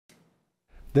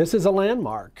This is a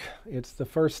landmark. It's the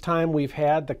first time we've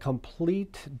had the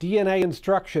complete DNA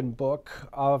instruction book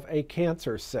of a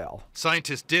cancer cell.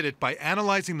 Scientists did it by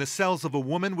analyzing the cells of a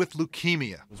woman with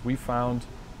leukemia. We found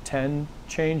 10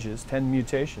 changes, 10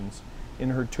 mutations in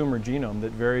her tumor genome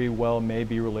that very well may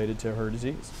be related to her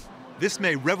disease. This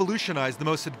may revolutionize the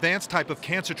most advanced type of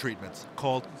cancer treatments,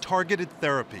 called targeted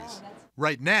therapies.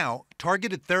 Right now,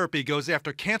 targeted therapy goes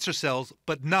after cancer cells,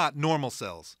 but not normal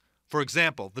cells. For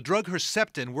example, the drug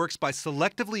Herceptin works by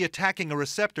selectively attacking a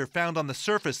receptor found on the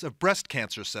surface of breast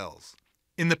cancer cells.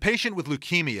 In the patient with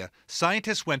leukemia,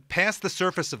 scientists went past the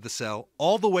surface of the cell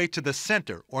all the way to the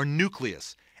center, or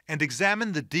nucleus, and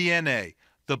examined the DNA,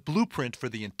 the blueprint for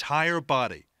the entire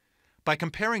body. By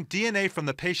comparing DNA from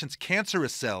the patient's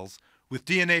cancerous cells with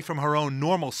DNA from her own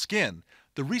normal skin,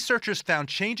 the researchers found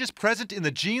changes present in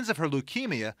the genes of her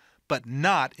leukemia, but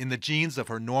not in the genes of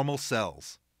her normal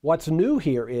cells. What's new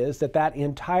here is that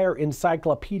entire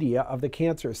encyclopedia of the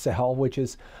cancer cell, which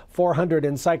is 400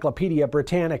 Encyclopedia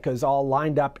Britannicas all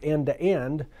lined up end to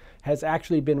end, has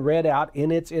actually been read out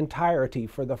in its entirety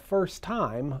for the first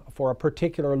time for a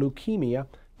particular leukemia.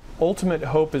 Ultimate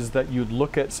hope is that you'd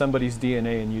look at somebody's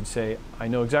DNA and you'd say, I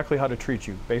know exactly how to treat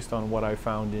you based on what I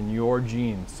found in your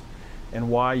genes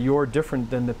and why you're different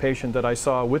than the patient that I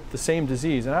saw with the same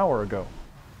disease an hour ago.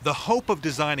 The hope of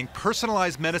designing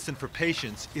personalized medicine for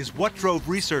patients is what drove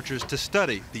researchers to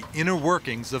study the inner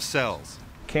workings of cells.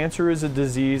 Cancer is a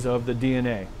disease of the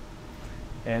DNA,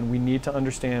 and we need to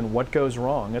understand what goes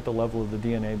wrong at the level of the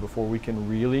DNA before we can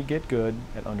really get good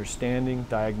at understanding,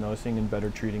 diagnosing, and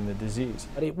better treating the disease.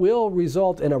 But it will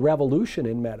result in a revolution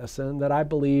in medicine that I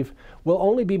believe will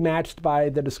only be matched by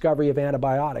the discovery of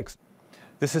antibiotics.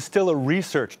 This is still a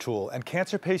research tool, and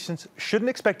cancer patients shouldn't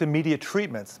expect immediate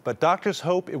treatments, but doctors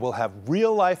hope it will have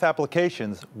real-life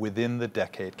applications within the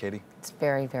decade. Katie? It's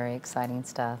very, very exciting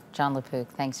stuff. Jon LaPook,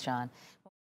 thanks, John.